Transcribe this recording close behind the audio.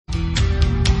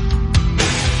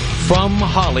From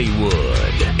Hollywood,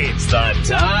 it's the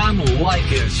Tom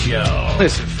Leykis Show.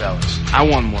 Listen, fellas, I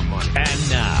want more money.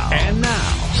 And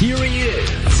now, here he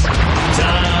is,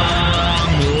 Tom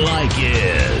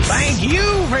Leykis. Thank you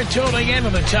for tuning in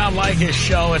to the Tom Leykis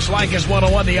Show. It's Leykis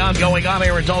 101, the ongoing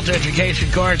on-air adult education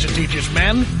course that teaches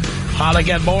men how to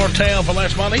get more tail for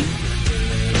less money.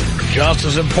 Just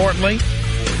as importantly,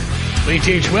 we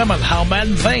teach women how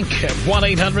men think at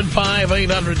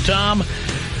 1-800-5800-TOM.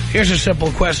 Here's a simple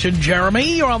question.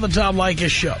 Jeremy, you're on the Tom Leykis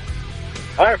Show.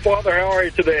 Hi, Father. How are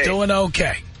you today? Doing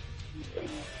okay.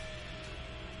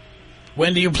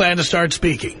 When do you plan to start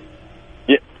speaking?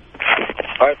 Yeah.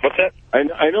 All right, what's that?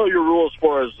 I know your rule as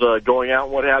far as going out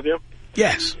and what have you.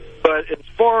 Yes. But as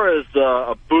far as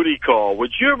a booty call,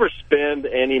 would you ever spend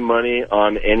any money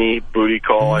on any booty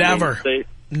call? Never.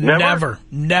 Never.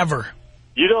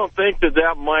 You don't think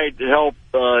that might help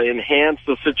enhance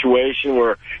the situation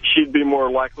where she'd be more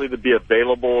likely to be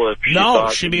available if she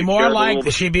thought she'd be more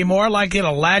likely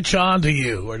to latch on to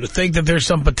you or to think that there's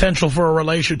some potential for a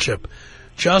relationship.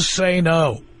 Just say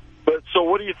no. But so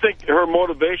what do you think her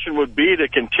motivation would be to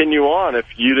continue on if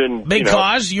you didn't?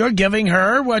 Because you're giving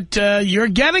her what you're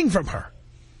getting from her.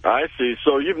 I see.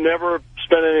 So you've never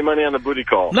spent any money on a booty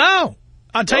call? No.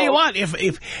 I'll tell you what,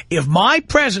 if my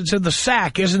presence in the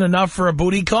sack isn't enough for a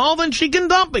booty call, then she can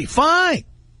dump me. Fine.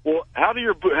 Well, how have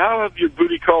your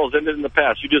booty calls ended in the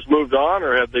past? You just moved on,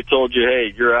 or have they told you,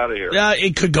 hey, you're out of here?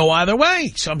 It could go either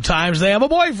way. Sometimes they have a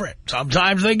boyfriend.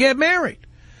 Sometimes they get married.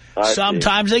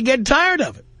 Sometimes they get tired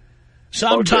of it.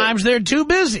 Sometimes they're too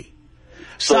busy.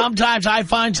 Sometimes I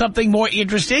find something more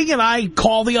interesting, and I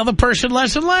call the other person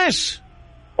less and less.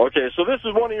 Okay, so this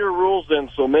is one of your rules then,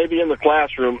 so maybe in the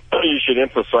classroom you should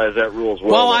emphasize that rule as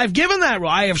well. Well, I've given that rule.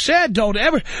 I have said don't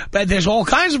ever, but there's all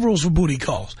kinds of rules for booty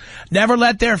calls. Never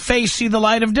let their face see the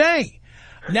light of day.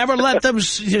 Never let them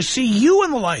see you in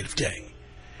the light of day.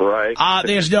 Right.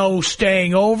 There's no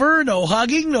staying over, no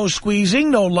hugging, no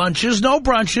squeezing, no lunches, no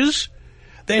brunches.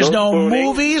 There's no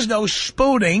movies, no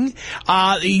spooning.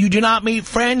 You do not meet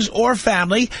friends or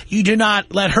family. You do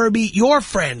not let her meet your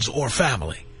friends or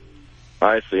family.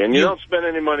 I see. And you don't spend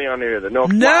any money on either. No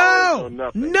flowers, no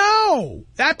nothing. No.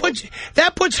 That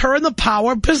puts her in the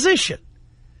power position.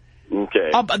 Okay.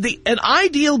 An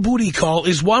ideal booty call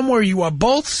is one where you are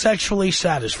both sexually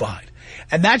satisfied.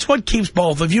 And that's what keeps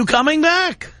both of you coming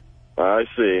back. I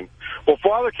see. Well,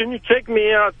 Father, can you take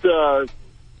me out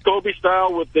Kobe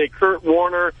style with the Kurt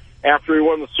Warner after he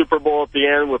won the Super Bowl at the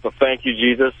end with a thank you,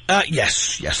 Jesus?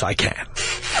 Yes, I can.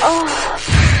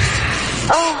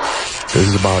 This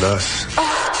is about us.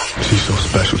 She's so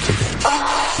special to me.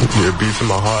 You're a beat to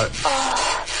my heart.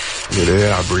 You're the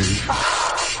air I breathe.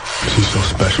 She's so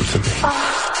special to me.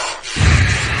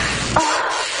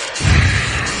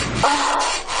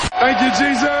 Thank you,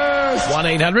 Jesus.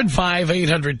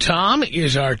 1-800-5800-TOM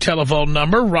is our telephone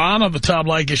number. Ron on the Tom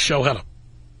Leykis Show. Hello.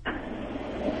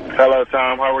 Hello,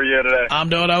 Tom. How are you today? I'm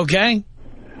doing okay.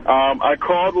 I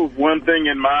called with one thing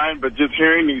in mind, but just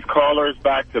hearing these callers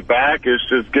back to back, it's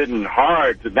just getting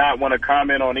hard to not want to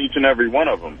comment on each and every one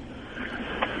of them.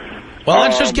 Well,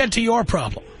 let's just get to your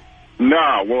problem.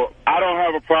 No, well, I don't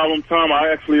have a problem, Tom. I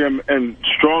actually am in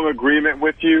strong agreement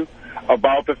with you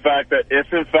about the fact that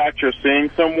if, in fact, you're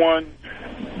seeing someone,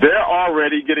 they're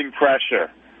already getting pressure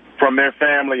from their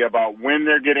family about when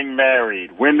they're getting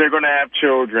married, when they're going to have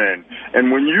children.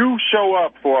 And when you show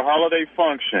up for a holiday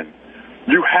function,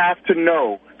 you have to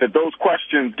know that those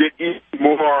questions get even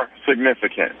more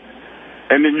significant.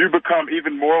 And then you become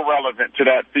even more relevant to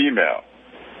that female.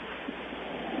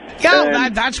 Yeah,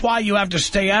 that's why you have to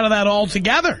stay out of that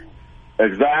altogether.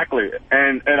 Exactly.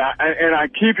 And I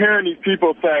keep hearing these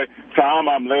people say, Tom,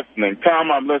 I'm listening. Tom,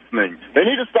 I'm listening. They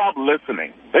need to stop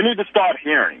listening. They need to start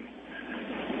hearing.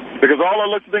 Because all the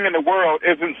listening in the world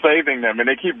isn't saving them, and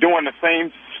they keep doing the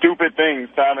same stupid things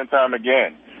time and time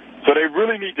again. So they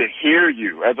really need to hear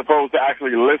you as opposed to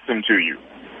actually listen to you.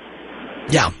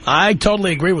 Yeah, I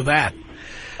totally agree with that.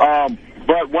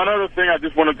 But one other thing I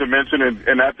just wanted to mention,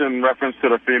 and that's in reference to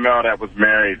the female that was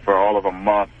married for all of a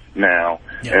month now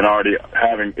and already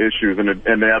having issues, and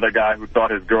the other guy who thought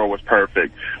his girl was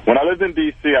perfect. When I lived in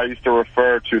D.C., I used to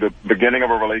refer to the beginning of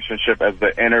a relationship as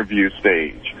the interview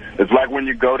stage. It's like when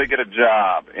you go to get a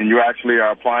job and you actually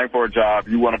are applying for a job,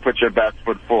 you want to put your best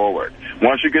foot forward.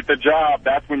 Once you get the job,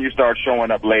 that's when you start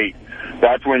showing up late.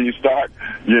 That's when you start,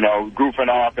 goofing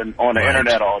off on the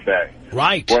internet all day.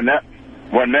 Right.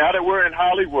 Well, now that we're in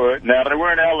Hollywood, now that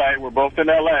we're in L.A., we're both in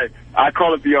L.A., I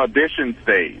call it the audition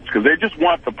stage because they just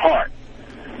want the part.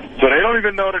 So they don't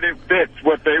even know that it fits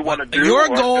what they want to do. Your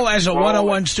goal as a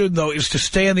 101 student, though, is to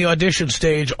stay in the audition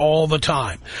stage all the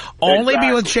time. Only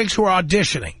be with chicks who are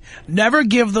auditioning. Never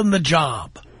give them the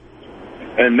job.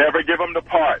 And never give them the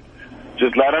part.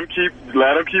 Just let them keep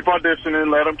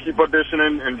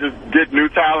auditioning, and just get new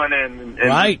talent in. And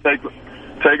right.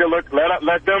 Take a look.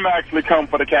 Let them actually come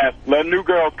for the cast. Let new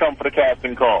girls come for the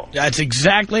casting call. That's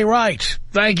exactly right.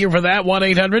 Thank you for that.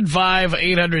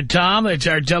 1-800-5800-TOM. That's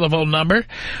our telephone number.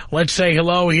 Let's say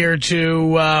hello here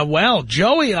to,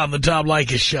 Joey on the Tom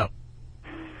Leykis show.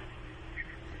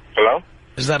 Hello?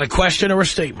 Is that a question or a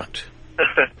statement?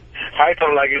 Hi,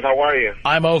 Tom Leykis. How are you?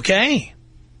 I'm okay.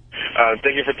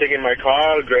 Thank you for taking my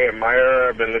call. Great admirer.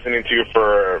 I've been listening to you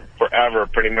for forever,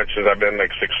 pretty much since I've been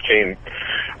like 16.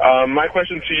 My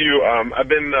question to you, I've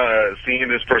been seeing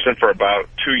this person for about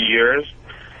 2 years.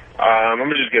 I'm going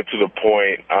to just get to the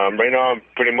point. Right now I'm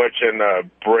pretty much in a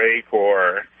break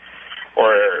or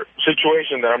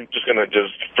situation that I'm just going to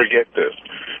just forget this.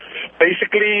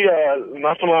 Basically,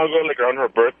 not so long ago, like around her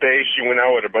birthday, she went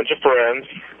out with a bunch of friends,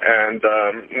 and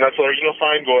I told her,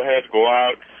 fine, go ahead, go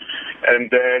out.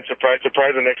 And then, surprise,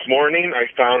 surprise, the next morning, I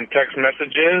found text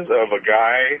messages of a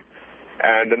guy,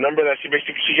 and the number that she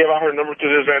gave out her number to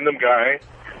this random guy,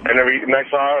 and I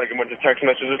saw like a bunch of text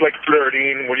messages like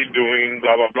flirting, what are you doing,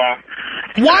 blah, blah, blah.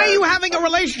 Why are you having a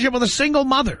relationship with a single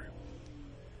mother?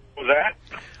 What was that?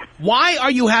 Why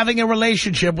are you having a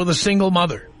relationship with a single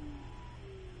mother?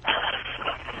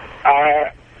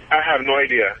 I have no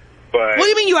idea, but... What do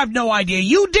you mean you have no idea?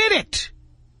 You did it!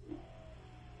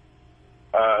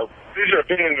 What is your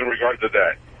opinion in regard to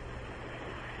that?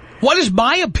 What is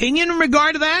my opinion in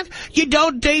regard to that? You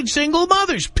don't date single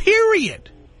mothers, period.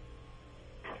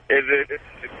 Is it,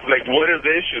 like, what is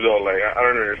the issue, though? Like, I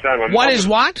don't understand. What is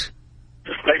what?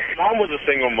 Like, mom was a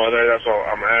single mother, that's all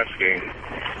I'm asking.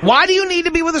 Why do you need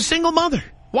to be with a single mother?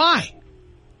 Why?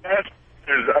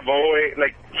 I've always,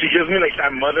 like, she gives me, like,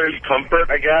 that motherly comfort,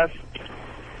 I guess.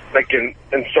 Like, in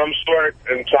some sort,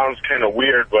 and it sounds kind of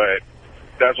weird, but...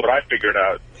 That's what I figured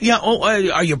out. Yeah. Oh,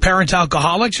 are your parents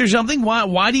alcoholics or something?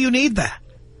 Why do you need that?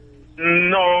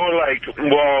 No, like,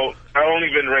 well, I've only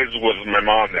been raised with my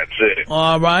mom. That's it.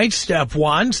 All right. Step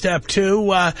one. Step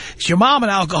two. Is your mom an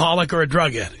alcoholic or a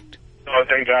drug addict? No,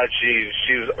 thank God she's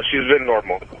been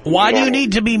normal. Why do you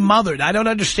need to be mothered? I don't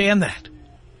understand that.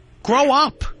 Grow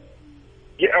up.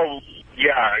 Yeah.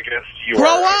 I guess you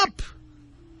grow are up.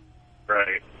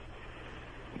 Right.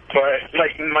 But,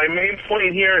 like, my main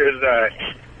point here is that,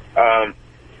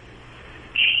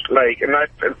 like, and I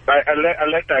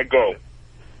let that go.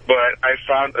 But I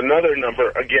found another number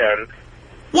again.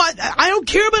 What? I don't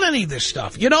care about any of this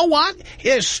stuff. You know what?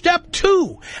 Here's step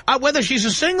two. Whether she's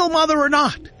a single mother or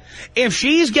not. If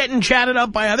she's getting chatted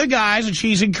up by other guys and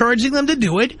she's encouraging them to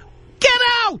do it, get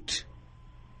out.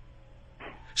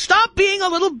 Stop being a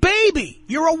little baby.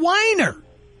 You're a whiner.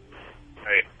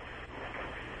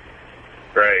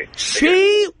 Right.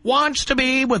 She wants to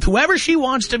be with whoever she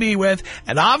wants to be with,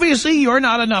 and obviously you're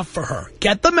not enough for her.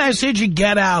 Get the message and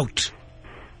get out.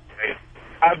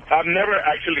 I've never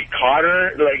actually caught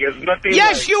her. Like, it's nothing.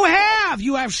 Yes, like... you have.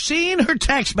 You have seen her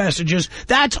text messages.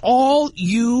 That's all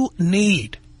you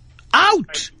need.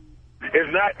 Out.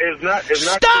 It's not.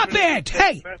 Stop it.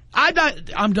 Hey,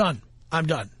 I'm done.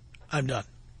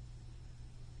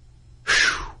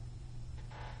 Whew.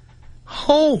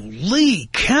 Holy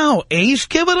cow, Ace,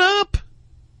 give it up.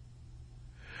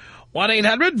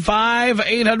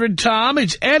 1-800-5800-TOM.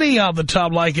 It's Eddie on the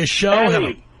Tom Leykis show. Hey. Hello.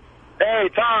 Hey,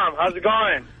 Tom, how's it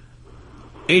going?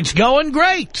 It's going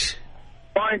great.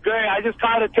 Going great. I just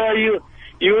called to tell you,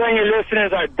 you and your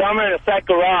listeners are dumber than a sack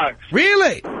of rocks.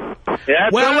 Really? Yeah.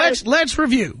 Well, right. let's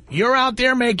review. You're out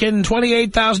there making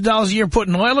 $28,000 a year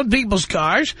putting oil in people's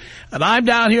cars, and I'm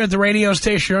down here at the radio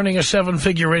station earning a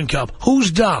 7-figure income.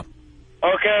 Who's dumb?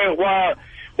 Okay, well,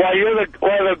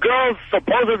 the girls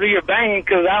supposedly you're banging,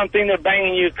 because I don't think they're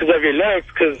banging you because of your looks,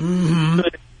 because...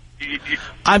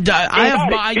 I'm done.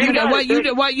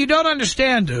 What you don't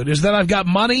understand, dude, is that I've got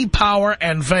money, power,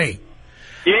 and fame.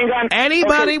 You ain't got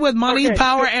anybody with money,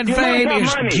 power, and fame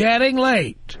is getting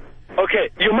laid.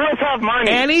 Okay, you must have money.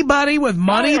 Anybody with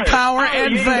money, power,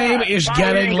 and fame is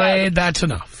getting laid. That's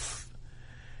enough.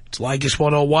 It's Leykis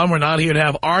 101. We're not here to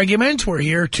have arguments. We're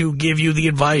here to give you the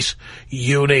advice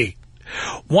you need.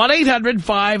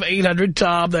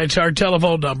 1-800-5800-TOM. That's our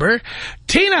telephone number.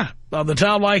 Tina on the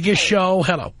Tom Leykis show.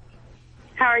 Hello.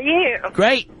 How are you?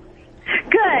 Great.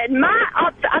 Good.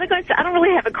 I don't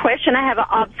really have a question. I have an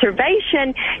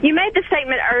observation. You made the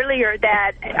statement earlier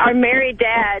that our married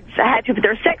dads had to with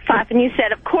their sex life, and you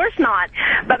said, of course not.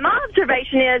 But my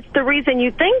observation is the reason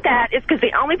you think that is because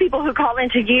the only people who call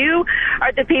into you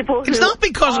are the people who... It's not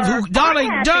because of who...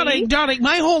 Darling,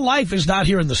 my whole life is not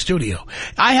here in the studio.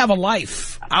 I have a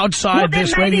life outside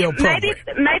this radio program.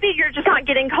 Maybe you're just not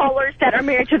getting callers that are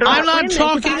married to the I'm not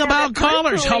talking about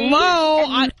callers.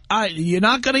 Hello? You're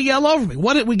not going to yell over me.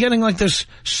 What are we getting like this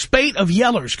spate of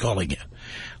yellers calling in?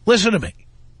 Listen to me.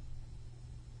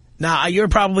 Now, you're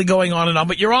probably going on and on,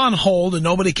 but you're on hold and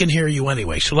nobody can hear you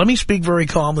anyway. So let me speak very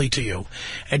calmly to you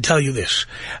and tell you this.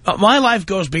 My life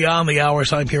goes beyond the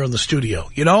hours I'm here in the studio.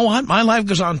 You know what? My life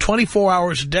goes on 24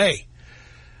 hours a day.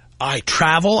 I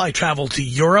travel to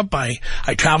Europe, I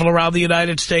travel around the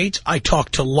United States, I talk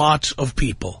to lots of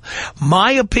people.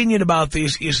 My opinion about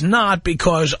this is not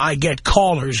because I get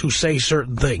callers who say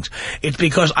certain things. It's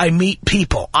because I meet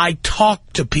people, I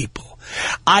talk to people.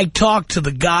 I talk to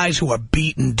the guys who are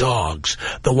beating dogs,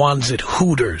 the ones at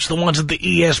Hooters, the ones at the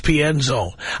ESPN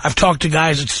Zone. I've talked to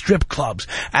guys at strip clubs,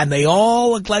 and they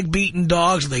all look like beaten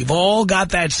dogs. They've all got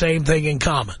that same thing in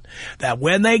common, that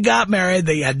when they got married,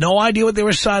 they had no idea what they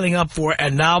were signing up for,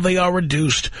 and now they are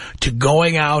reduced to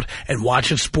going out and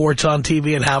watching sports on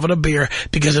TV and having a beer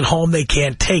because at home they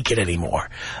can't take it anymore.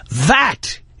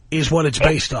 That is what it's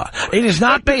based on. It is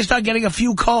not based on getting a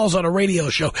few calls on a radio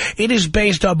show. It is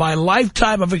based on my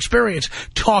lifetime of experience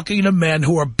talking to men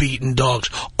who are beaten dogs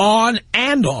on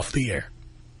and off the air.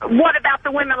 What about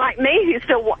the women like me who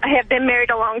still have been married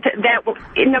a long time? That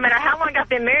no matter how long I've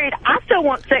been married, I still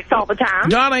want sex all the time.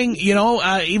 Darling, you know,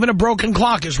 even a broken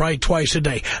clock is right twice a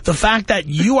day. The fact that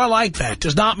you are like that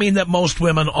does not mean that most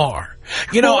women are.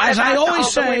 You know, as I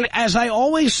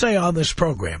always say on this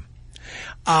program,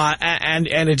 and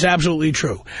it's absolutely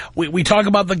true. We talk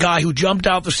about the guy who jumped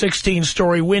out the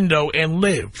 16-story window and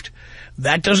lived.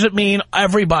 That doesn't mean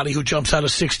everybody who jumps out a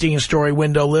 16-story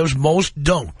window lives. Most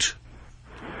don't.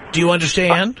 Do you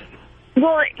understand?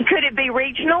 Well, could it be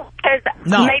regional? Because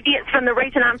no. Maybe it's from the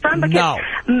region I'm from. Because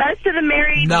most of the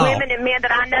married women and men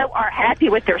that I know are happy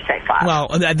with their sex life. Well,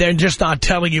 they're just not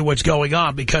telling you what's going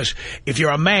on. Because if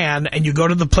you're a man and you go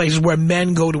to the places where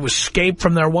men go to escape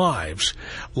from their wives,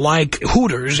 like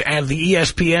Hooters and the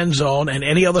ESPN Zone and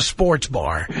any other sports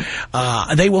bar,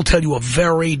 they will tell you a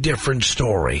very different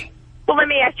story. Well, let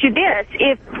me ask you this.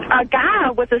 If a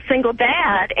guy was a single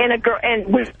dad and a girl... And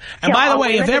by the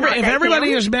way, if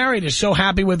everybody who's married is so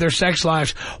happy with their sex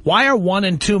lives, why are 1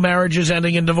 and 2 marriages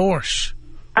ending in divorce?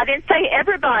 I didn't say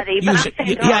everybody, but I'm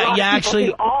saying there are a lot of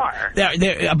people who are.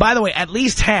 By the way, at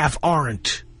least half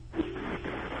aren't.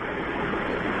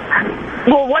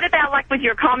 Well, what about, like, with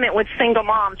your comment with single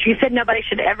moms? You said nobody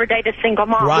should ever date a single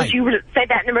mom. Right. Would you say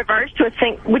that in reverse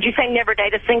would you say never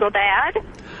date a single dad?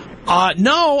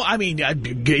 No, I mean,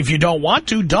 if you don't want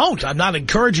to, don't. I'm not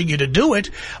encouraging you to do it.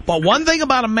 But one thing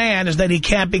about a man is that he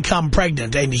can't become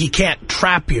pregnant and he can't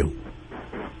trap you.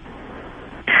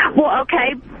 Well,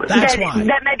 okay. That's why.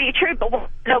 That may be true, but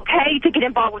it's okay to get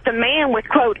involved with a man with,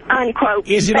 quote, unquote,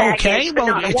 is it baggage, okay?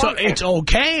 Well, it's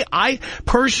okay.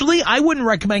 Personally, I wouldn't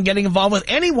recommend getting involved with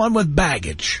anyone with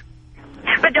baggage.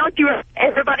 But don't you,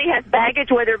 everybody has baggage,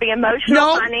 whether it be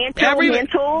emotional, financial,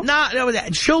 mental? No,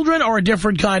 children are a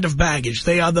different kind of baggage.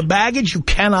 They are the baggage you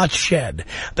cannot shed.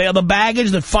 They are the baggage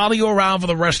that follow you around for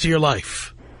the rest of your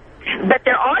life. But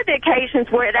there are the occasions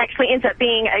where it actually ends up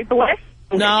being a blessing.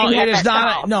 No, it is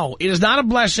not. No, it is not a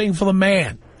blessing for the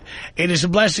man. It is a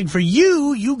blessing for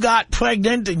you. You got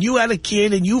pregnant and you had a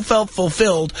kid and you felt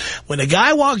fulfilled. When a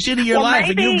guy walks into your life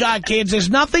and you got kids, there's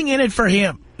nothing in it for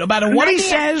him. No matter what he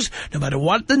says, no matter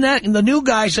what the new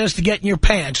guy says to get in your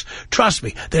pants, trust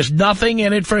me, there's nothing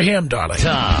in it for him, darling.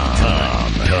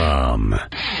 Tom.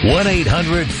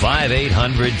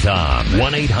 1-800-5800-TOM.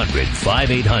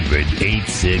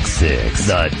 1-800-5800-866.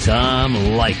 The Tom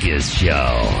Leykis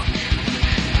Show.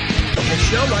 The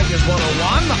show, Leykis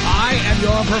 101. I am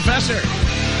your professor.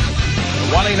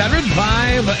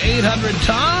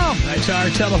 1-800-5800-TOM. That's our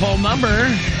telephone number.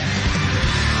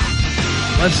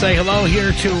 Let's say hello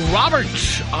here to Robert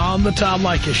on the Tom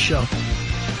Leykis Show.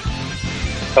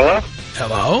 Hello?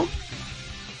 Hello?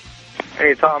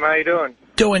 Hey, Tom, how you doing?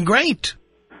 Doing great.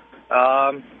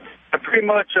 I pretty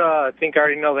much think I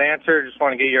already know the answer. Just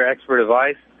want to get your expert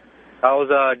advice. I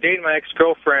was dating my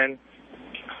ex-girlfriend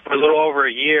for a little over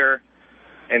a year,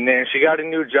 and then she got a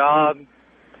new job,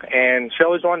 and she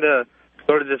always wanted to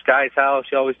go to this guy's house.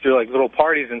 She always do, like, little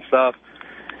parties and stuff.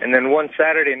 And then one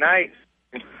Saturday night,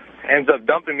 ends up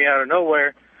dumping me out of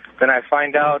nowhere. Then I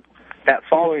find out that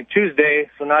following Tuesday,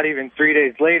 so not even 3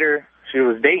 days later, she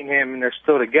was dating him and they're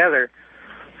still together.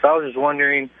 So I was just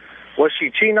wondering, was she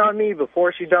cheating on me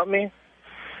before she dumped me?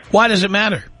 Why does it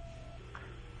matter?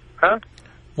 Huh?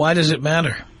 Why does it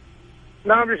matter?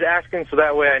 No, I'm just asking so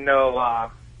that way I know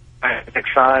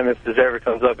next time if this ever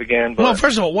comes up again. But well,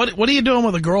 first of all, what are you doing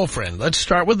with a girlfriend? Let's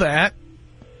start with that.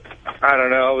 I don't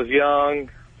know. I was young.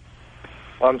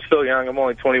 Well, I'm still young. I'm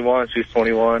only 21. She's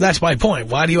 21. That's my point.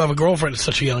 Why do you have a girlfriend at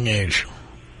such a young age?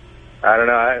 I don't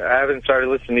know. I haven't started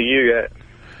listening to you yet.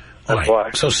 That's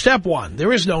why. So step one,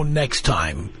 there is no next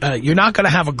time. You're not going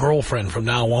to have a girlfriend from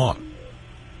now on.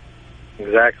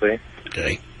 Exactly.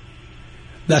 Okay.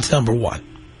 That's number one.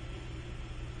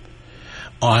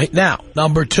 All right. Now,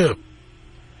 number two.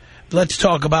 Let's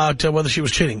talk about whether she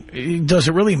was cheating. Does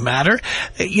it really matter?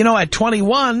 You know, at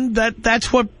 21,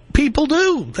 that's what people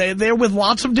do. They're with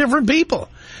lots of different people.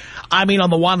 I mean, on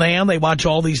the one hand, they watch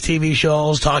all these TV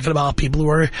shows talking about people who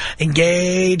are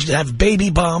engaged, have baby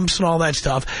bumps and all that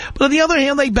stuff. But on the other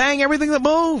hand, they bang everything that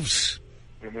moves.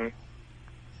 Mm-hmm.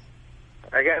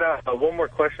 I got one more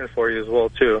question for you as well,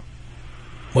 too.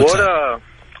 What's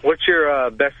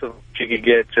your best advice you could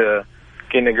get to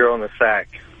getting a girl in the sack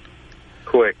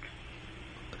quick?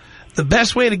 The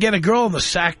best way to get a girl in the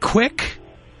sack quick?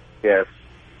 Yes.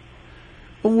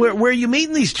 Where are you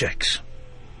meeting these chicks?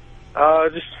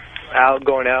 Just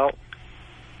going out.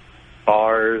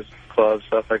 Bars, clubs,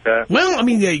 stuff like that. Well, I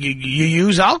mean, you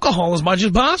use alcohol as much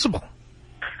as possible.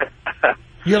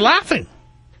 You're laughing.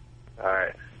 All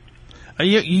right.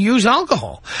 You use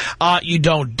alcohol. You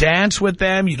don't dance with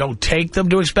them. You don't take them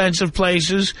to expensive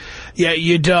places.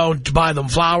 You don't buy them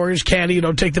flowers, candy. You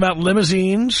don't take them out in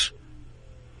limousines.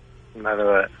 None of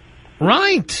that.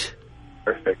 Right.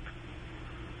 Perfect.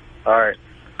 All right.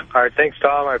 All right. Thanks,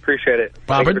 Tom. I appreciate it.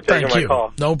 Robert, thank you. My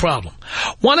call. No problem.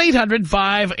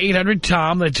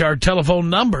 1-800-5800-TOM. That's our telephone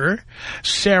number.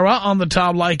 Sarah on the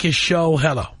Tom Leykis show.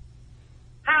 Hello.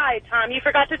 Hi, Tom. You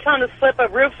forgot to tell them to slip a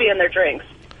roofie in their drinks.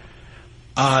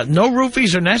 No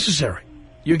roofies are necessary.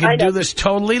 You can do this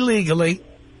totally legally.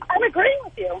 I'm agreeing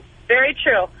with you. Very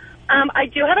true. I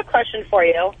do have a question for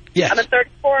you. Yes. I'm a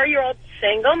 34-year-old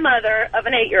single mother of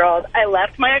an 8-year-old. I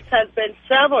left my ex-husband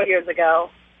several years ago.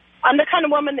 I'm the kind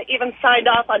of woman that even signed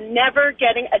off on never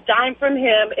getting a dime from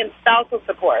him in spousal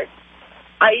support.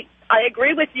 I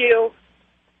agree with you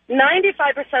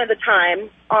 95% of the time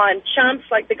on chumps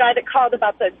like the guy that called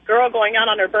about the girl going out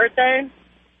on her birthday.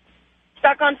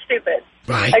 Stuck on stupid.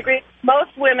 Right. I agree.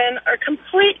 Most women are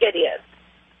complete idiots.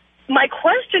 My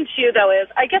question to you, though, is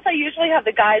I guess I usually have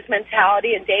the guy's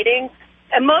mentality in dating,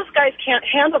 and most guys can't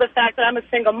handle the fact that I'm a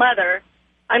single mother.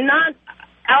 I'm not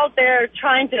out there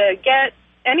trying to get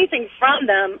anything from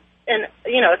them, and,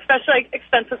 you know, especially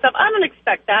expensive stuff. I don't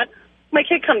expect that. My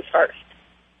kid comes first.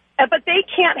 But they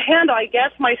can't handle, I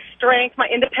guess, my strength, my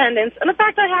independence, and the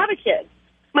fact I have a kid.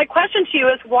 My question to you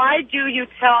is, why do you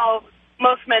tell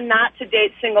most men not to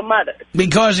date single mothers?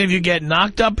 Because if you get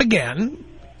knocked up again,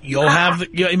 you'll have,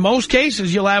 in most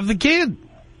cases, you'll have the kid.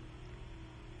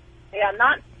 Yeah,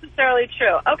 not necessarily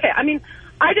true. Okay, I mean,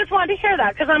 I just wanted to hear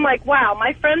that because I'm like, wow,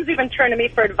 my friends even turn to me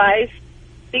for advice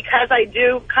because I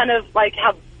do kind of like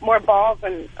have more balls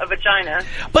and a vagina.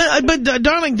 But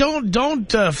darling,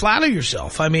 don't flatter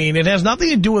yourself. I mean, it has nothing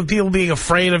to do with people being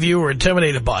afraid of you or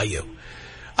intimidated by you.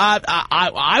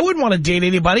 I wouldn't want to date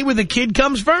anybody where the kid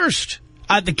comes first.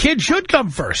 The kid should come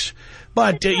first.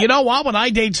 But you know what? When I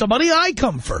date somebody, I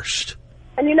come first.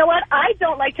 And you know what? I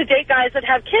don't like to date guys that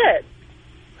have kids.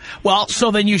 Well,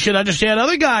 so then you should understand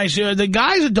other guys, the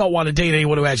guys that don't want to date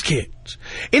anyone who has kids.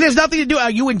 It has nothing to do.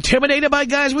 Are you intimidated by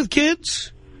guys with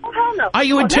kids? Oh, hell no. Are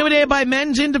you intimidated by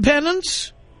men's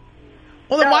independence?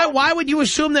 Well, then why would you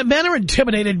assume that men are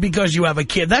intimidated because you have a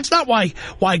kid? That's not why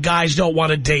guys don't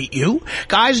want to date you.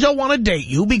 Guys don't want to date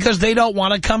you because they don't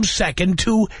want to come second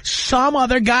to some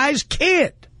other guy's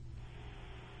kid.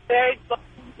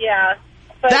 Yeah.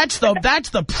 But That's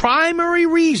the primary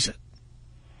reason.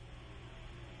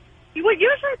 Well,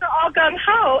 usually they're all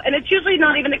gung-ho, and it's usually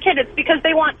not even the kid. It's because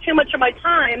they want too much of my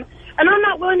time, and I'm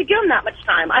not willing to give them that much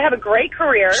time. I have a great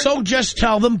career. So just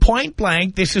tell them point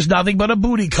blank, this is nothing but a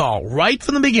booty call, right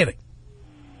from the beginning.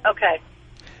 Okay.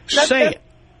 Say it.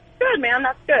 Good, man.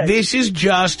 That's good. This is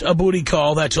just a booty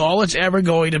call. That's all it's ever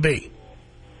going to be.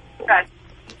 Okay.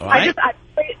 All right?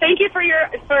 Thank you for your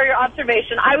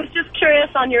observation. I was just curious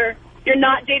on your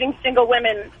not dating single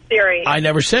women theory. I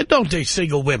never said don't date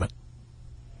single women.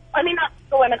 I mean, not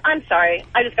single women. I'm sorry.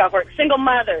 I just got off work. Single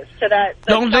mothers.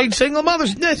 Don't date single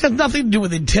mothers. That has nothing to do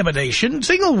with intimidation.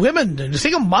 Single women and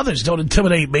single mothers don't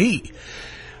intimidate me.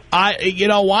 You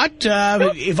know what?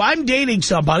 If I'm dating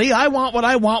somebody, I want what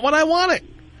I want when I want it.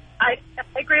 I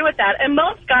agree with that. And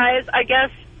most guys, I guess,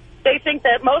 they think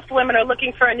that most women are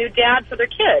looking for a new dad for their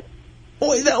kid.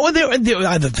 Or they're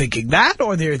either thinking that,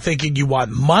 or they're thinking you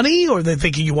want money, or they're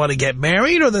thinking you want to get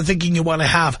married, or they're thinking you want to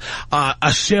have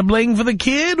a sibling for the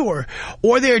kid, or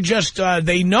they're just,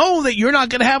 they know that you're not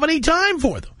going to have any time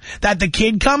for them, that the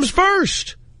kid comes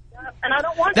first. And I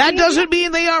don't want that doesn't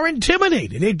mean they are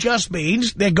intimidated. It just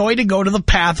means they're going to go to the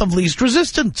path of least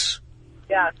resistance.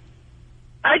 Yeah.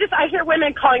 I hear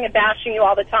women calling and bashing you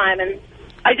all the time, and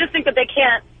I just think that they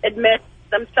can't admit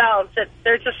themselves that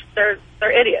they're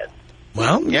idiots.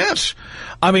 Well, yes.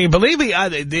 I mean, believe me,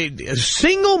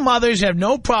 single mothers have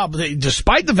no problem,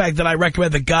 despite the fact that I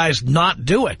recommend that guys not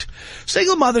do it.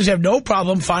 Single mothers have no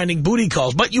problem finding booty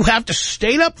calls, but you have to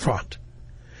state up front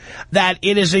that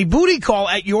it is a booty call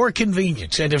at your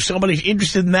convenience. And if somebody's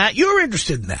interested in that, you're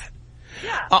interested in that.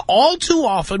 Yeah. All too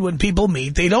often when people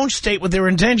meet, they don't state what their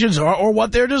intentions are or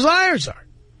what their desires are.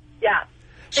 Yeah.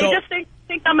 So, they just think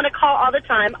I'm going to call all the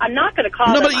time. I'm not going to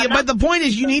call them. But the point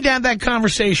is you need to have that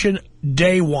conversation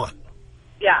day one.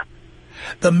 Yeah.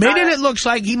 The minute it looks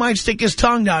like he might stick his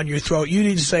tongue down your throat, you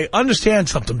need to say, understand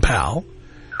something, pal.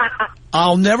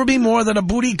 I'll never be more than a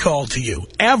booty call to you,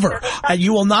 ever. And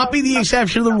you will not be the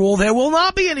exception to the rule. There will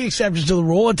not be any exceptions to the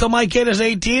rule until my kid is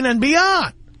 18 and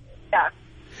beyond. Yeah.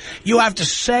 You have to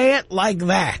say it like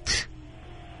that.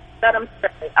 That I'm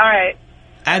straight. All right.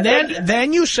 And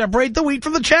then you separate the wheat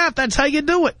from the chaff. That's how you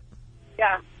do it.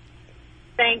 Yeah.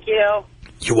 Thank you.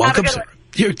 You're welcome, sir.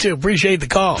 You too. Appreciate the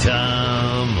call.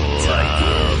 Tom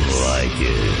Leykis.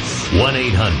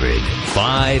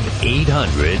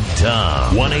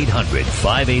 1-800-5800-TOM.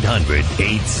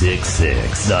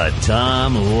 1-800-5800-866. The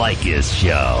Tom Leykis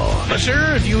Show. Yes,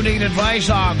 sir. If you need advice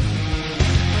on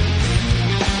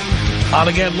how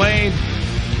to get laid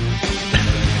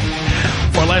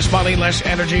for less money, less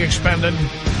energy expended,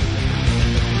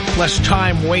 less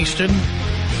time wasted,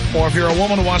 or if you're a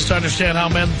woman who wants to understand how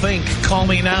men think, call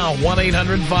me now.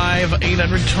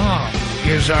 1-800-5800-TOM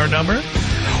is our number.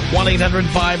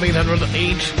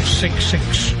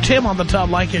 1-800-5800-866. Tim on the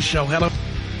Tom Leykis Show. Hello.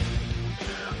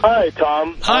 Hi,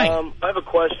 Tom. Hi. I have a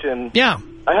question. Yeah.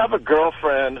 I have a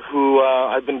girlfriend who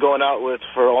I've been going out with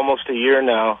for almost a year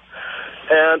now.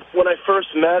 And when I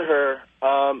first met her,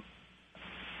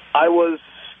 I was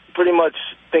pretty much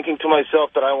thinking to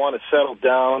myself that I want to settle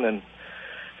down and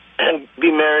be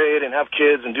married and have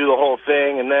kids and do the whole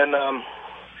thing. And then,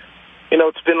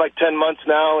 it's been like 10 months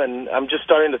now, and I'm just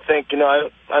starting to think, I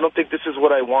don't think this is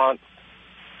what I want.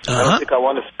 I don't think I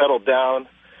want to settle down.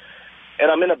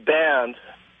 And I'm in a band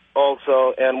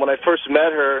also, and when I first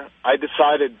met her, I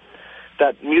decided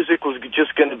that music was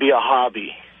just going to be a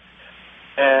hobby.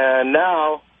 And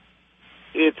now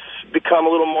it's become a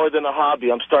little more than a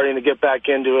hobby. I'm starting to get back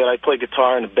into it. I play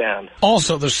guitar in a band.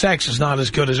 Also, the sex is not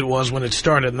as good as it was when it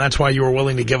started, and that's why you were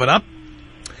willing to give it up?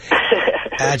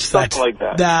 Something like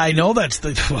that. I know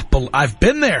I've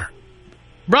been there.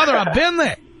 Brother, I've been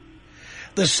there.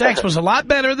 The sex was a lot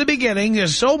better in the beginning,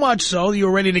 so much so you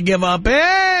were ready to give up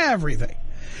everything.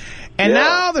 And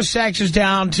now the sex is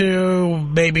down to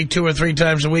maybe 2 or 3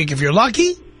 times a week if you're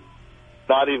lucky.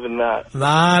 Not even that.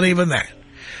 Not even that.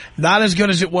 Not as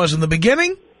good as it was in the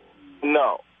beginning?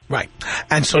 No. Right.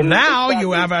 And so now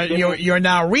you have you're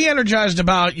now re-energized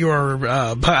about your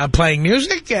playing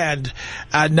music, and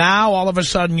now all of a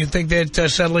sudden you think that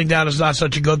settling down is not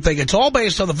such a good thing. It's all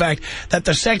based on the fact that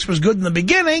the sex was good in the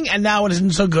beginning, and now it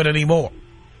isn't so good anymore.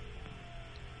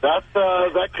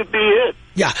 That could be it.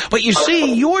 Yeah, but you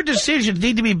see, your decisions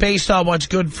need to be based on what's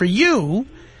good for you,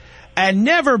 and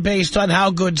never based on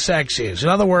how good sex is. In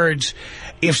other words,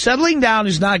 if settling down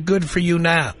is not good for you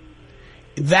now,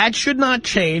 that should not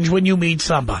change when you meet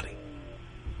somebody.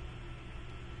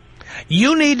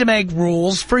 You need to make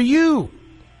rules for you.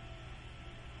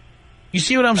 You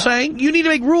see what I'm saying? You need to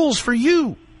make rules for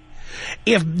you.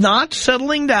 If not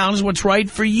settling down is what's right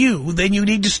for you, then you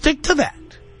need to stick to that.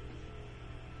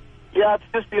 Yeah, it's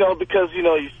just, because,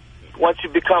 once you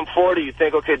become 40, you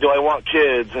think, okay, do I want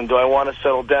kids and do I want to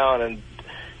settle down? And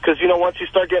because, once you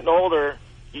start getting older,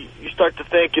 you start to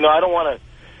think, I don't want to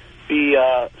be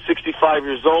 65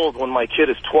 years old when my kid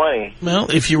is 20.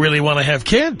 Well, if you really want to have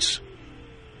kids.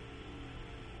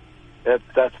 That's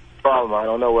the problem. I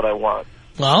don't know what I want.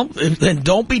 Well, then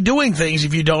don't be doing things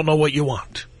if you don't know what you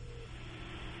want.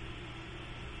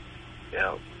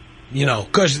 Yeah.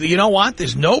 Because you know what?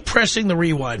 There's no pressing the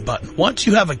rewind button. Once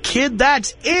you have a kid,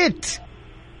 that's it.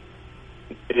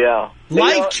 Yeah.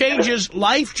 Life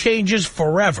changes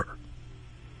forever.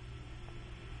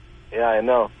 Yeah, I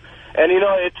know. And,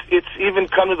 it's even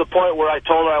come to the point where I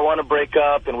told her I want to break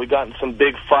up, and we got in some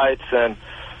big fights, and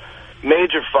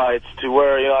major fights to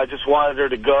where, you know, I just wanted her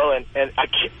to go, and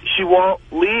she won't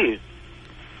leave.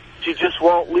 She just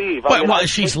won't leave. What,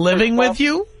 she's living with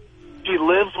you? She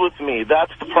lives with me.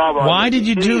 That's the problem. Why did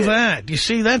you do that? You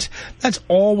see, that's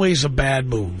always a bad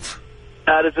move.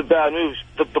 That is a bad move.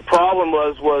 The problem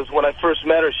was when I first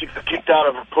met her, she got kicked out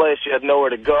of her place. She had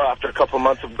nowhere to go after a couple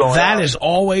months of going out. That is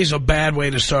always a bad way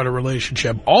to start a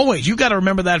relationship. Always. You got to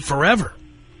remember that forever.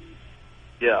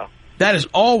 Yeah. That is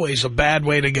always a bad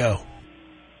way to go.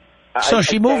 So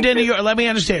she moved into your, let me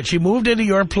understand, she moved into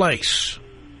your place.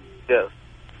 Yes.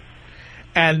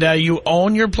 And you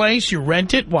own your place? You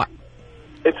rent it? What?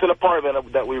 It's an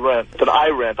apartment that we rent, that I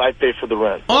rent. I pay for the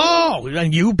rent. Oh,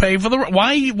 and you pay for the rent.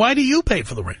 Why do you pay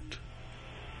for the rent?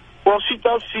 Well, she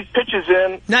does. She pitches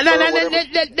in.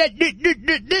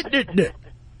 No.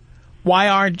 Why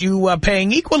aren't you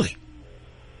paying equally?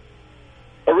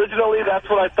 Originally, that's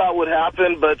what I thought would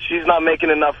happen, but she's not making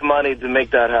enough money to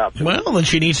make that happen. Well, then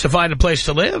she needs to find a place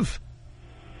to live.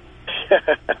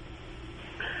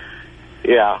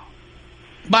 Yeah.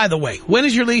 By the way, when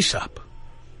is your lease up?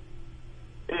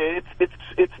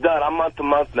 It's done. I'm month to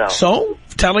month now. So,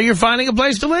 tell her you're finding a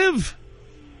place to live.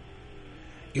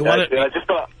 You want to?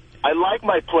 I like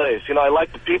my place. You know, I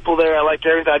like the people there. I like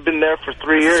everything. I've been there for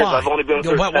 3 years. Fine. I've only been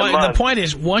there for 10 months. The point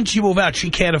is, once you move out, she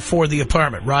can't afford the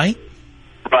apartment, right?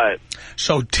 Right.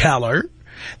 So tell her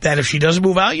that if she doesn't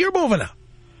move out, you're moving out.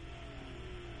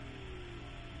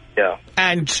 Yeah.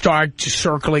 And start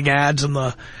circling ads in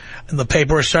the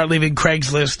paper, or start leaving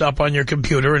Craigslist up on your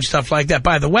computer and stuff like that.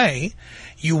 By the way,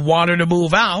 you want her to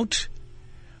move out.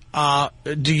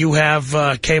 Do you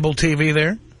have cable TV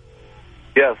there?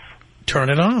 Yes. Turn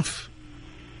it off.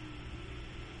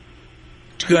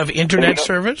 Do you have internet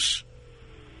service?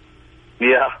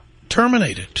 Yeah.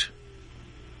 Terminate it.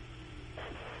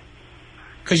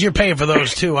 Because you're paying for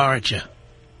those too, aren't you?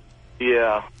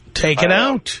 Yeah. Take it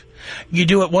out. You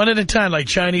do it one at a time, like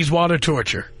Chinese water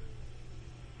torture.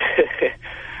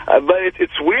 But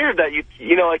it's weird that,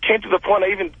 you know, I came to the point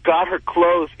I even got her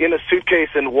clothes in a suitcase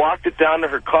and walked it down to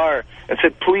her car and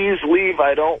said, please leave.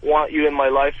 I don't want you in my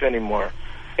life anymore.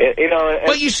 You know,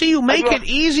 but you see, you make it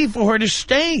easy for her to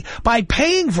stay by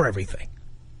paying for everything.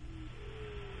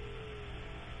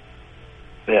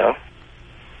 Yeah.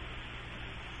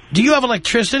 Do you have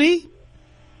electricity?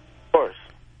 Of course.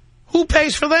 Who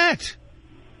pays for that?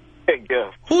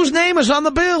 Yeah. Whose name is on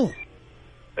the bill?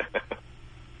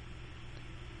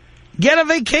 Get a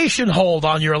vacation hold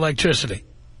on your electricity.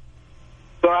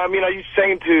 So, I mean, are you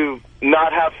saying to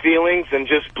not have feelings and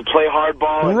just play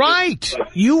hardball? Right.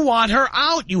 You want her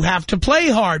out. You have to play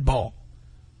hardball.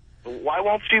 Why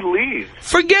won't she leave?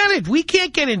 Forget it. We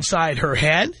can't get inside her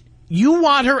head. You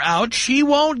want her out. She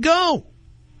won't go.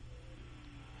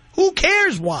 Who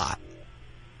cares why?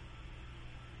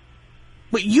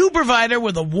 But you provide her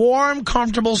with a warm,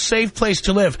 comfortable, safe place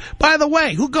to live. By the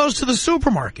way, who goes to the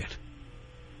supermarket?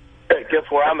 Hey, guess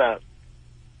where I'm at?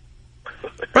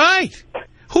 Right.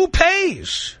 Who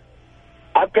pays?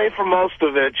 I pay for most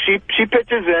of it. She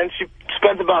pitches in. She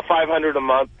spends about $500 a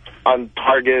month on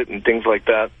Target and things like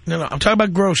that. No, I'm talking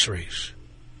about groceries.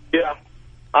 Yeah.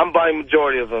 I'm buying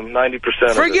majority of them, 90% of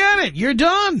it. Forget it. You're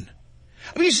done.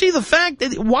 I mean, you see the fact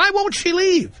that, why won't she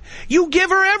leave? You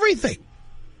give her everything.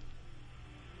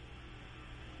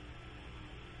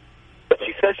 But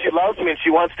she says she loves me and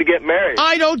she wants to get married.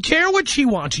 I don't care what she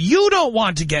wants. You don't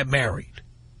want to get married.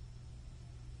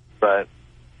 Right.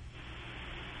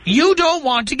 You don't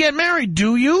want to get married,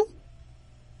 do you?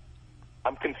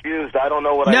 I'm confused. I don't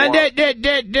know what I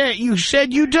want. You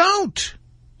said you don't.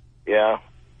 Yeah.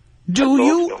 Do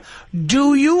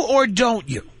you or don't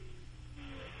you?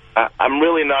 I'm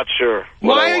really not sure.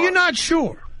 Why are you not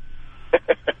sure?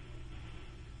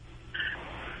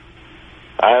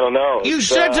 I don't know. You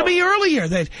said to me earlier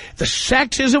that the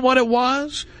sex isn't what it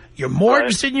was. You're more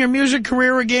interested in your music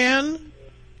career again.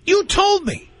 You told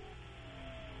me.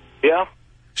 Yeah.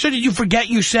 So did you forget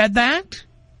you said that?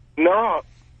 No.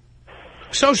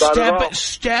 So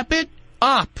step it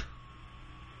up.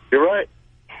 You're right.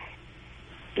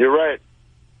 You're right.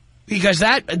 Because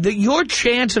your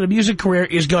chance at a music career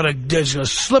is going to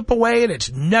slip away and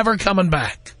it's never coming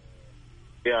back.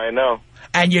 Yeah, I know.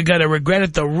 And you're going to regret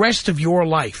it the rest of your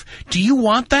life. Do you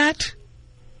want that?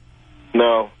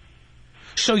 No.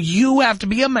 So you have to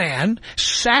be a man,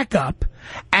 sack up,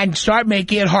 and start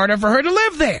making it harder for her to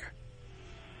live there.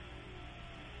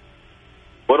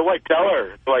 What do I tell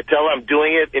her? Do I tell her I'm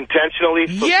doing it intentionally?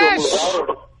 Yes.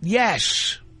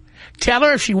 Yes. Tell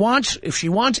her if she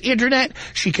wants internet,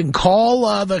 she can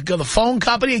call the phone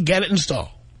company and get it installed.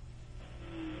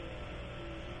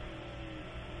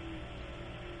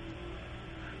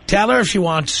 Tell her if she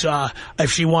wants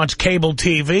cable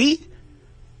TV,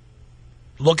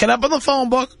 look it up in the phone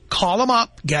book, call them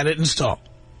up, get it installed.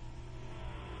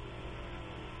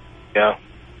 Yeah.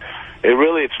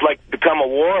 It's like become a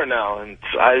war now, and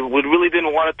I really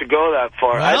didn't want it to go that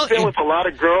far. Well, I've been with a lot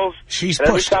of girls, and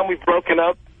every time we've broken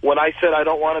up, when I said I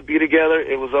don't want to be together,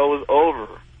 it was always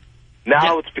over.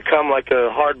 Now it's become like a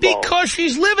hardball. Because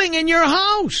she's living in your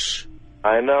house.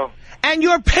 I know. And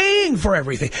you're paying for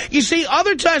everything. You see,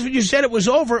 other times when you said it was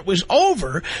over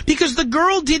because the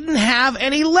girl didn't have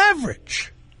any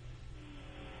leverage.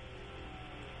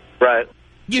 Right.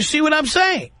 You see what I'm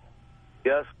saying?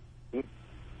 Yes.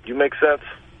 You make sense.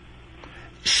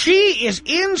 She is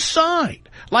inside,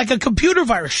 like a computer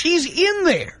virus. She's in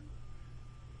there.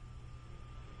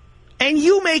 And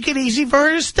you make it easy for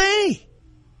her to stay.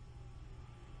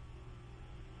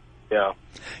 Yeah.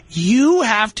 You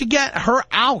have to get her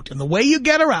out. And the way you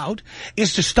get her out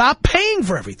is to stop paying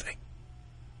for everything.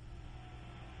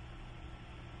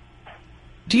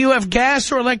 Do you have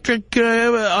gas or electric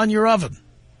on your oven?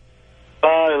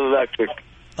 Electric.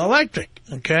 Electric,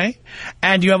 okay.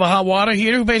 And do you have a hot water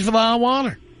heater? Who pays for the hot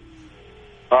water?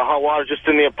 Hot water just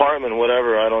in the apartment,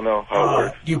 whatever. I don't know how it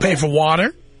works. Do you pay for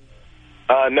water?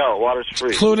 No, water's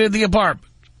free. Included in the apartment.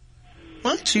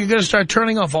 What? So you're going to start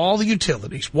turning off all the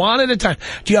utilities, one at a time.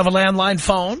 Do you have a landline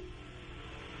phone?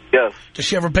 Yes. Does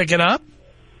she ever pick it up?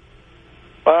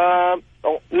 No,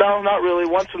 not really.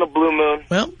 Once in a blue moon.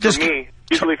 Well, for me.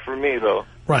 Usually for me, though.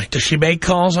 Right. Does she make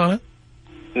calls on it?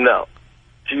 No.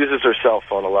 She uses her cell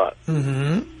phone a lot.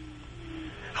 Mm-hmm.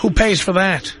 Who pays for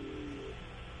that?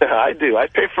 I do. I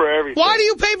pay for everything. Why do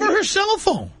you pay for her cell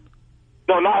phone?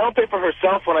 No, I don't pay for her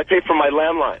cell phone. I pay for my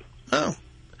landline. Oh.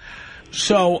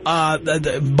 So,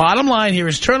 the bottom line here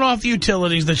is turn off the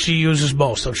utilities that she uses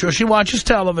most. I'm sure she watches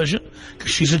television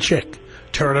because she's a chick.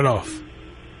 Turn it off.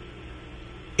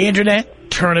 Internet,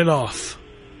 turn it off.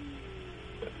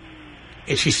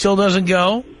 If she still doesn't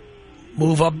go,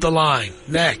 move up the line.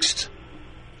 Next.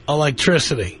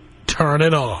 Electricity, turn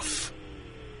it off.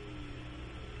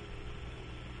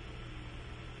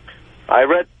 I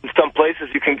read in some places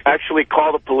you can actually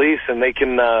call the police and they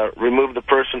can remove the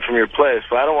person from your place,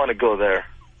 but I don't want to go there.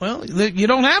 Well, you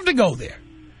don't have to go there.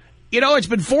 You know, it's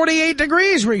been 48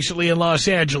 degrees recently in Los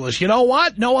Angeles. You know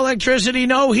what? No electricity,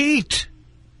 no heat.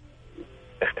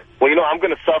 Well, you know, I'm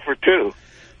going to suffer, too.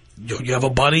 You have a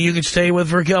buddy you can stay with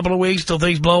for a couple of weeks till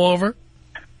things blow over?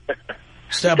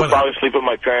 I'll probably sleep at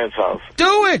my parents' house.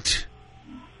 Do it!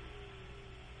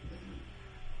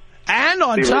 And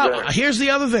on top, here's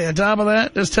the other thing. On top of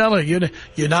that, just tell her you're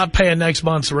not paying next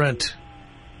month's rent.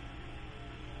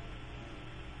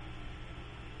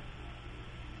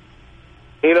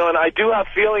 You know, and I do have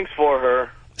feelings for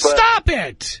her. But... Stop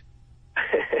it!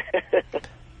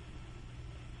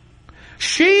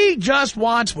 She just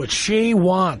wants what she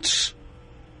wants.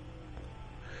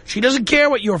 She doesn't care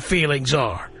what your feelings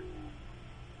are.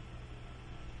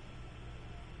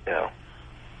 Yeah.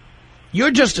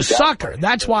 You're just a sucker.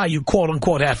 That's why you,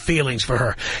 quote-unquote, have feelings for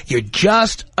her. You're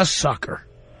just a sucker.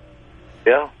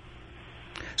 Yeah.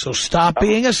 So stop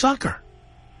being a sucker.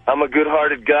 I'm a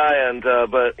good-hearted guy, and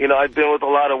but, you know, I've been with a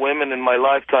lot of women in my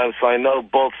lifetime, so I know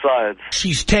both sides.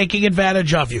 She's taking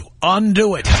advantage of you.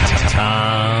 Undo it.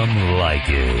 Tom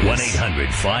Leykis.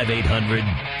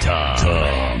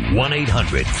 1-800-5800-TOM.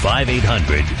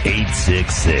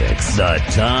 1-800-5800-866. The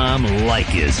Tom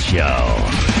Leykis Show.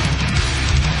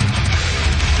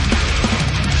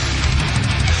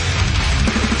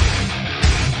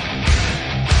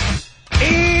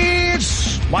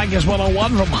 It's Leykis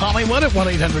 101 from Hollywood at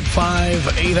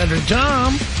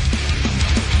 1-800-5800-TOM.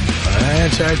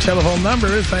 That's our telephone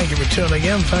number. Thank you for tuning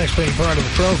in. Thanks for being part of the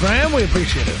program. We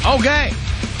appreciate it. Okay.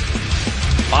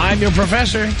 I'm your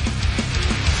professor.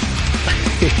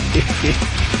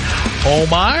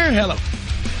 Omar, hello.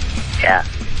 Yeah.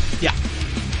 Yeah.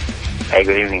 Hey,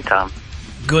 good evening, Tom.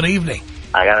 Good evening.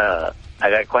 I got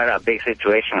quite a big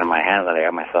situation in my hands that I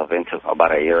got myself into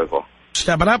about a year ago.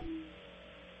 Step it up.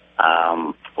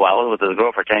 Well, I was with this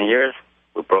girl for 10 years.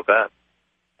 We broke up.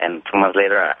 And 2 months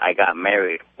later, I got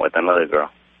married with another girl.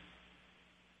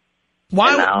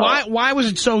 Why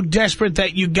was it so desperate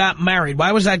that you got married?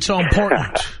 Why was that so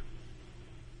important?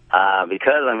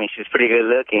 Because, I mean, she's pretty good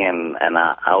looking, and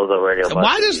I was already about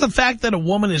Why does the fact that a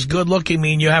woman is good looking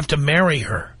mean you have to marry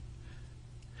her?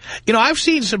 You know, I've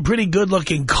seen some pretty good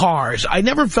looking cars. I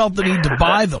never felt the need to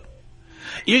buy them.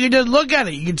 You can just look at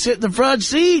it. You can sit in the front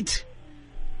seat.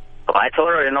 Well, I told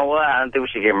her, you know what, I don't think we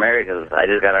should get married because I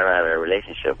just got out of a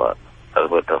relationship. I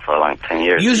was with her for like 10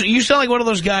 years. You sound like one of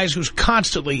those guys who's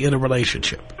constantly in a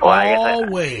relationship. Well,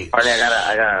 always.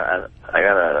 I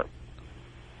got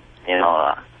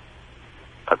a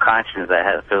conscience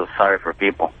that feels sorry for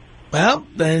people. Well,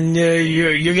 then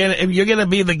you're gonna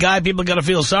be the guy people are gonna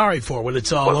feel sorry for when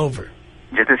it's all over.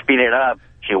 Just to speed it up,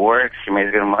 she works, she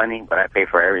makes good money, but I pay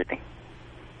for everything.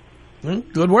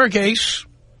 Good work, Ace.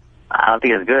 I don't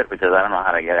think it's good because I don't know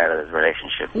how to get out of this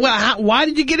relationship. Well, why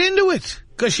did you get into it?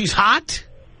 Because she's hot?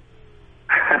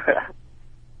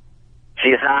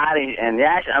 She's hot, and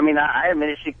yeah, I admit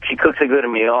it, she cooks a good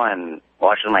meal and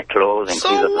washes my clothes and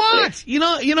cleans up the place. So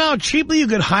what? You know how cheaply you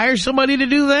could hire somebody to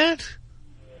do that?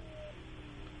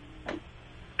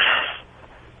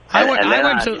 She has a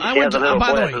little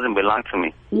boy that doesn't belong to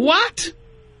me. What?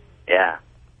 Yeah.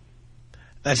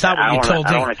 That's not what you told Dean.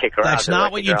 I don't want to kick her out. That's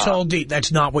not what you told Dean.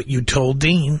 That's not what you told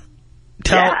Dean.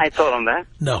 Yeah, I told him that.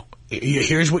 No.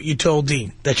 Here's what you told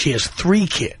Dean. That she has 3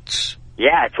 kids.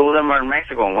 Yeah, 2 of them are in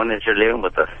Mexico and one is here living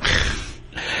with us.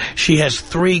 She has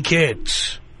 3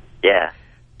 kids. Yeah.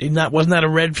 Wasn't that a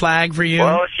red flag for you?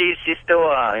 Well, she's still,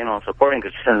 supporting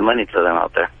because she sends money to them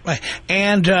out there. Right.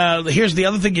 And here's the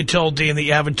other thing you told Dean that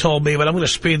you haven't told me, but I'm going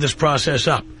to speed this process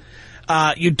up.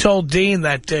 You told Dean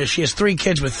that she has 3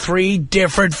 kids with 3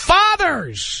 different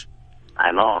fathers.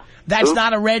 I know. That's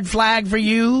not a red flag for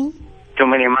you? Too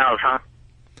many miles, huh?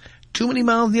 Too many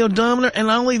miles on the odometer, and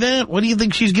not only that, what do you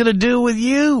think she's going to do with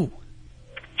you?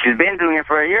 She's been doing it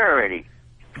for a year already.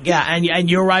 Yeah, and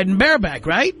you're riding bareback,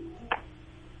 right?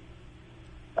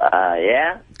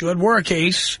 Yeah. Good work,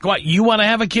 Ace. What, you want to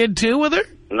have a kid, too, with her?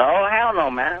 No, hell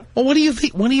no, man. Well, what do you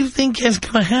think is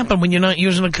going to happen when you're not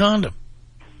using a condom?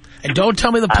 And don't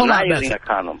tell me the pull-out method. I'm not using a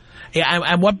condom. Yeah,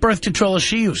 and what birth control is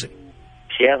she using?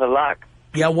 She has a lock.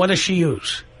 Yeah, what does she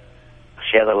use?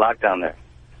 She has a lock down there.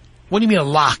 What do you mean a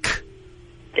lock?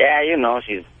 Yeah,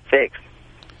 she's fixed.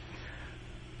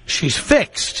 She's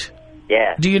fixed?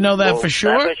 Yeah. Do you know that for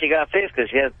sure? That's why she got fixed,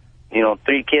 because she has,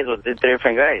 3 kids with 3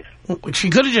 different guys. Well, she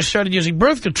could have just started using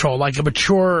birth control like a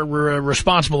mature,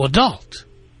 responsible adult.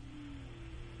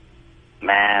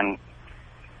 Man,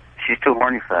 she's too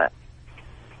horny for that.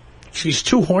 She's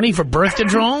too horny for birth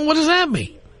control? What does that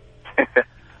mean? All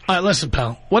right, listen,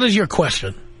 pal. What is your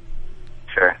question?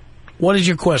 Sure. What is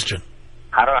your question?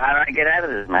 How do I get out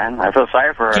of this, man? I feel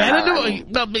sorry for her.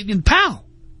 Pal,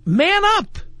 man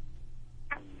up.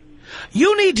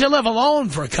 You need to live alone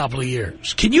for a couple of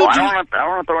years. Can you? I don't want to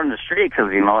throw her in the street because,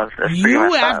 it's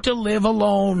you have to live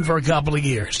alone for a couple of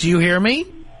years. Do you hear me?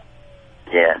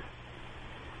 Yeah.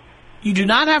 You do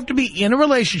not have to be in a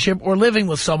relationship or living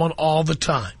with someone all the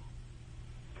time.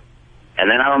 And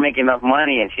then I don't make enough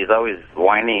money, and she's always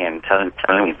whining and telling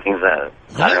me things that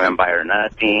I didn't buy her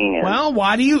nothing. And well,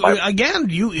 why do you,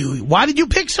 why did you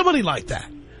pick somebody like that?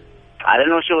 I didn't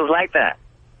know she was like that.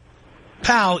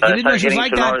 Pal, you didn't know she was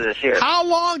like that? How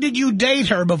long did you date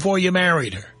her before you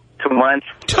married her? 2 months.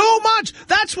 2 months?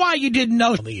 That's why you didn't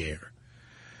know on the air.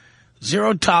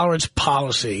 Zero tolerance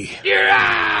policy.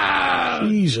 Yeah!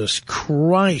 Jesus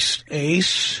Christ,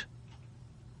 Ace.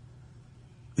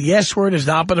 The S word has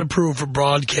not been approved for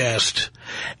broadcast.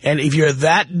 And if you're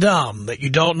that dumb that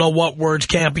you don't know what words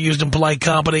can't be used in polite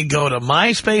company, go to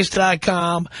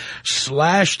myspace.com/Tom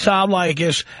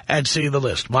Leykis and see the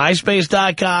list.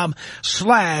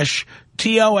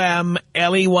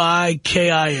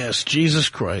 myspace.com/TOMLEYKIS. Jesus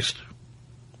Christ.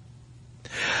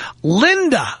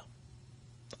 Linda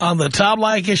on the Tom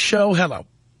Leykis show. Hello.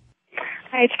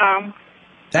 Hi, Tom.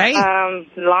 Hey.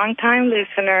 Long-time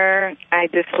listener. I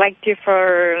disliked you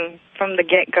from the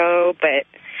get-go, but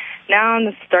now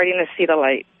I'm starting to see the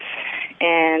light.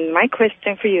 And my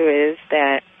question for you is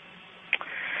that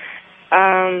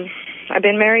I've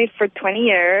been married for 20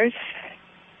 years.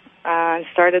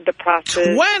 Started the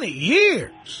process. 20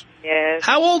 years? Yes.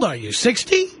 How old are you,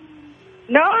 60?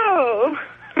 No.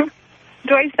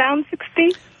 Do I sound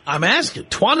 60? I'm asking,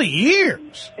 20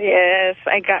 years? Yes,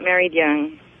 I got married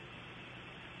young.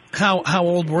 How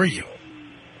old were you?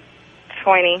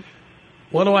 20.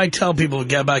 What do I tell people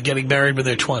about getting married when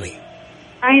they're 20?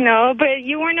 I know, but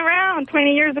you weren't around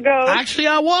 20 years ago. Actually,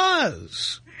 I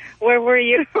was. Where were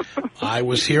you? I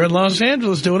was here in Los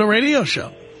Angeles doing a radio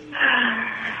show.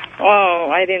 Oh,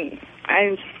 I didn't.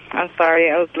 I'm sorry.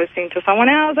 I was listening to someone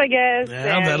else, I guess.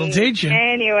 Yeah, that'll teach you.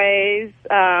 Anyways,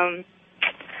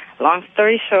 long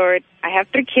story short, I have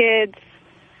 3 kids.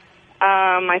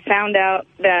 I found out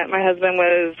that my husband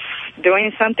was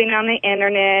doing something on the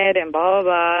internet and blah, blah,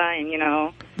 blah,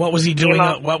 and, What was he doing?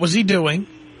 What was he doing?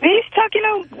 He's talking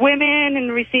to women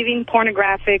and receiving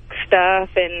pornographic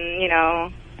stuff, and,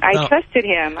 I trusted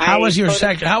him. How was your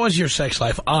sex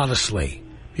life, honestly?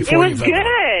 It was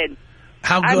good.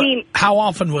 How good? I mean, how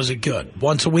often was it good?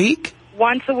 Once a week?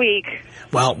 Once a week.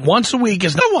 Well, once a week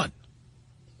is no one.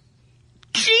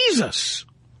 Jesus.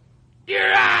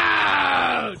 You're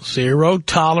out! Zero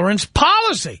tolerance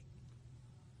policy.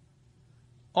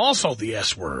 Also the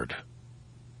S word.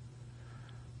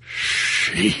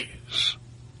 Jeez.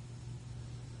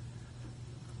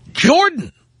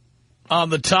 Jordan on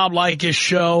the Tom Leykis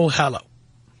show. Hello.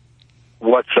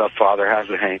 What's up, Father? How's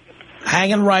it hanging?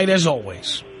 Hanging right as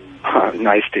always.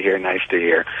 Nice to hear, nice to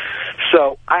hear.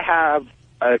 So I have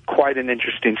quite an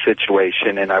interesting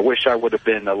situation, and I wish I would have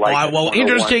been a Leykis. Well,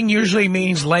 interesting usually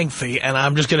means lengthy, and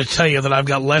I'm just going to tell you that I've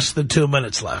got less than 2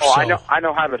 minutes left. Oh, so. I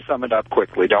know how to sum it up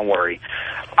quickly. Don't worry.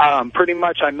 Pretty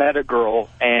much I met a girl,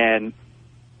 and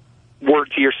word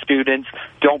to your students,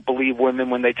 don't believe women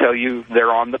when they tell you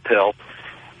they're on the pill.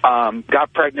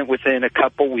 Got pregnant within a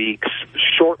couple weeks.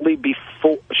 Shortly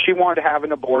before, she wanted to have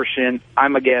an abortion.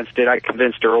 I'm against it. I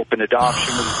convinced her open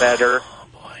adoption was better. Oh,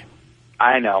 boy.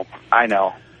 I know.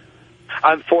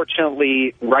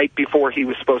 Unfortunately, right before he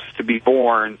was supposed to be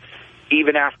born,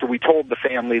 even after we told the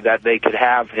family that they could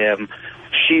have him,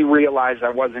 she realized I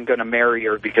wasn't going to marry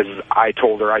her because I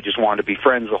told her I just wanted to be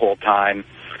friends the whole time.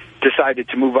 Decided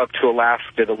to move up to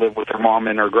Alaska to live with her mom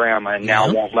and her grandma, and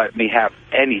now won't let me have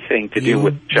anything to do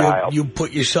with the child. You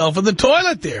put yourself in the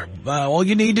toilet there. All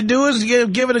you need to do is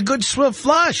give it a good swift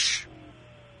flush.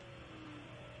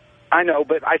 I know,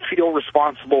 but I feel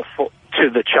responsible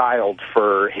to the child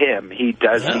for him. He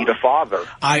does need a father.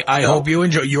 I hope you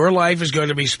enjoy. Your life is going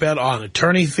to be spent on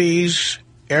attorney fees,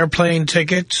 airplane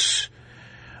tickets,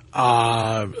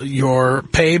 your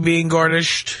pay being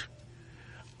garnished,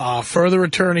 further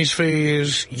attorney's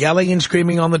fees, yelling and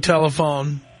screaming on the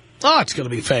telephone. Oh, it's going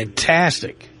to be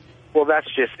fantastic. Well, that's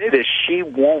just it. Is she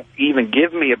won't even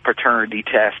give me a paternity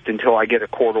test until I get a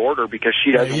court order because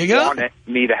she doesn't want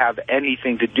me to have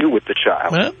anything to do with the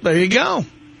child. Well, there you go.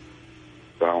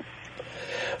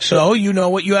 So you know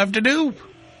what you have to do.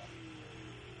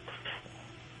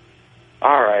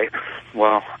 All right.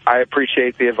 Well, I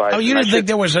appreciate the advice. Oh, you didn't think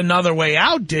there was another way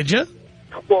out, did you?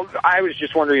 Well, I was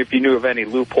just wondering if you knew of any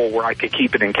loophole where I could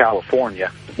keep it in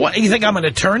California. What, you think I'm an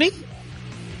attorney?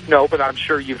 No, but I'm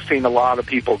sure you've seen a lot of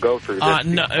people go through this.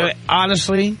 No,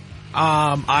 honestly,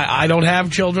 I don't have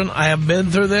children. I have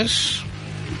been through this.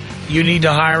 You need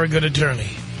to hire a good attorney.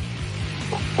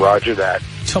 Roger that.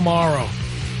 Tomorrow.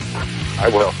 I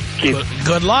will.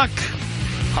 Good luck.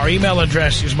 Our email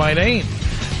address is my name.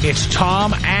 It's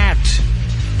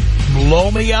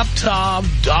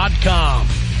tom@blowmeuptom.com.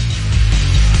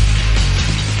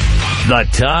 The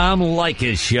Tom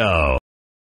Leykis Show.